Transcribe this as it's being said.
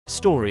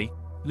story,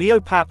 Leo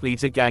Papp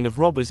leads a gang of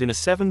robbers in a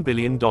 $7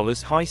 billion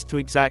heist to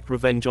exact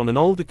revenge on an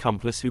old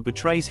accomplice who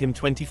betrays him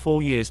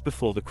 24 years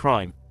before the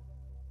crime.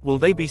 Will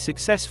they be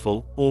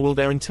successful, or will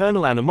their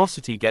internal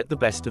animosity get the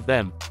best of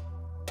them?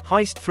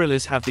 Heist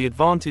thrillers have the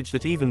advantage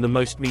that even the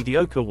most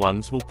mediocre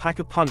ones will pack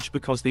a punch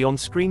because the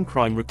on-screen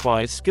crime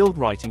requires skilled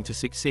writing to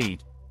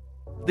succeed.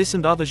 This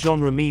and other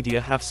genre media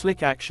have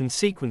slick action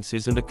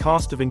sequences and a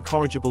cast of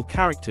incorrigible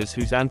characters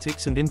whose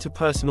antics and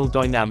interpersonal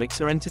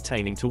dynamics are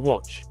entertaining to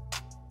watch.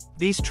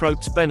 These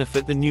tropes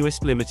benefit the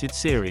newest limited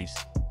series.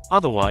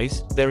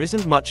 Otherwise, there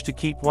isn't much to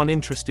keep one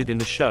interested in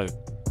the show.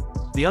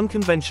 The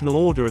unconventional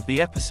order of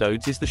the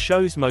episodes is the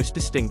show's most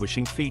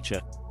distinguishing feature.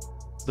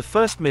 The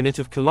first minute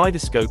of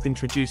Kaleidoscope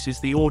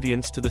introduces the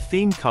audience to the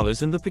theme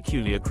colors and the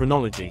peculiar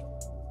chronology.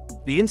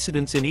 The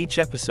incidents in each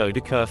episode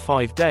occur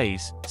 5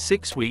 days,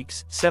 6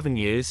 weeks, 7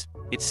 years,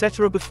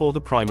 etc. before the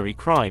primary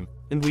crime,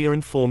 and we are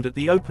informed at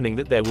the opening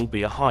that there will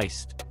be a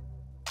heist.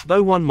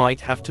 Though one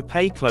might have to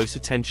pay close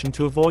attention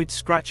to avoid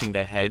scratching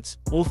their heads,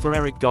 author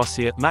Eric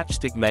Garcia,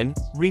 Matchstick Men,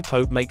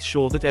 Repo makes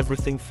sure that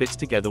everything fits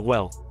together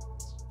well.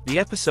 The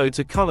episodes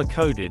are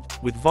color-coded,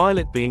 with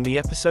violet being the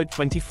episode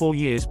 24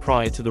 years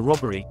prior to the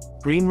robbery,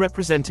 green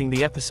representing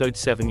the episode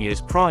 7 years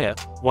prior,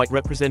 white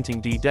representing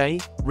D-Day,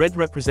 red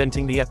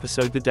representing the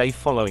episode the day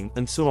following,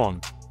 and so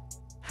on.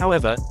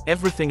 However,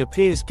 everything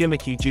appears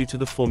gimmicky due to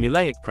the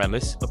formulaic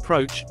premise,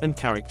 approach, and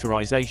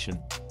characterization.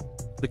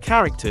 The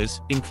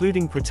characters,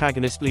 including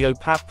protagonist Leo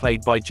Papp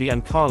played by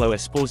Giancarlo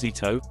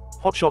Esposito,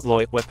 hotshot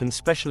lawyer, weapons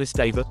specialist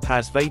Ava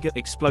Paz Vega,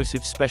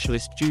 explosive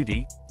specialist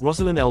Judy,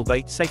 Rosalind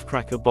Elbate,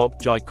 safecracker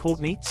Bob Jai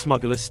Courtney,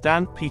 smuggler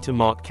Stan, Peter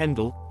Mark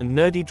Kendall, and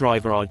nerdy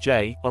driver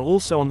RJ, are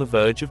also on the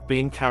verge of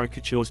being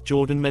caricatures.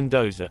 Jordan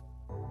Mendoza.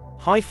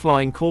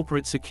 High-flying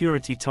corporate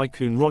security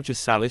tycoon Roger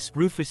Salas,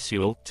 Rufus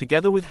Sewell,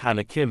 together with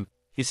Hannah Kim,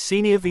 his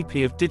senior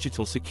VP of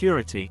digital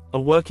security,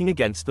 are working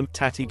against them.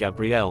 Tati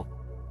Gabrielle.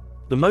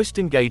 The most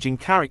engaging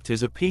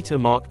characters are Peter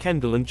Mark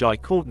Kendall and Jai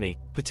Courtney,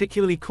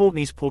 particularly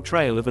Courtney's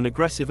portrayal of an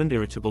aggressive and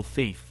irritable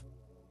thief.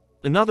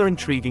 Another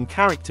intriguing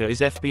character is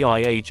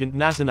FBI agent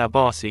Nazan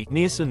Abbasi,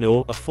 Nisa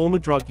Noor, a former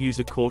drug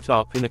user caught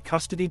up in a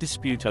custody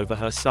dispute over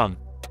her son.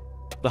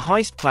 The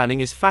heist planning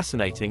is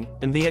fascinating,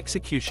 and the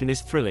execution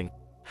is thrilling.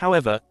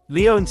 However,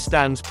 Leo and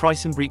Stan's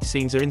price and break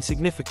scenes are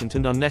insignificant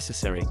and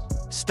unnecessary.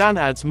 Stan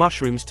adds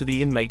mushrooms to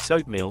the inmate's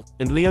oatmeal,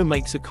 and Leo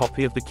makes a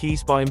copy of the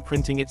keys by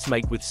imprinting its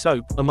make with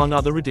soap, among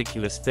other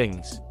ridiculous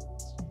things.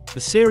 The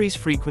series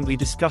frequently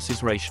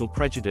discusses racial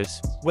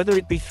prejudice, whether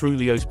it be through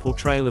Leo's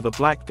portrayal of a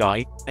black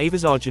guy,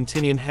 Ava's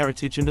Argentinian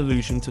heritage and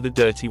allusion to the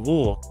Dirty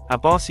War,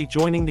 Abbasi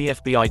joining the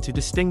FBI to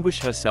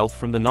distinguish herself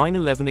from the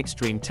 9/11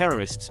 extreme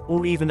terrorists,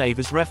 or even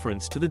Ava's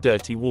reference to the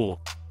Dirty War.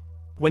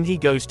 When he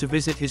goes to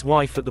visit his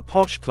wife at the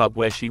posh club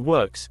where she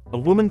works, a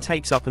woman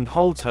takes up and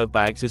holds her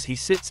bags as he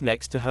sits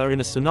next to her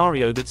in a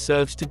scenario that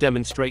serves to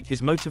demonstrate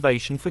his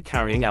motivation for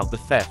carrying out the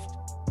theft.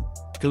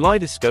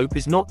 Kaleidoscope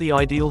is not the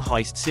ideal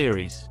heist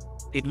series.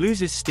 It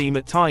loses steam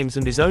at times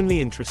and is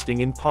only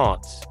interesting in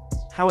parts.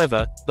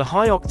 However, the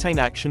high-octane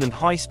action and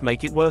heist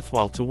make it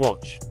worthwhile to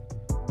watch.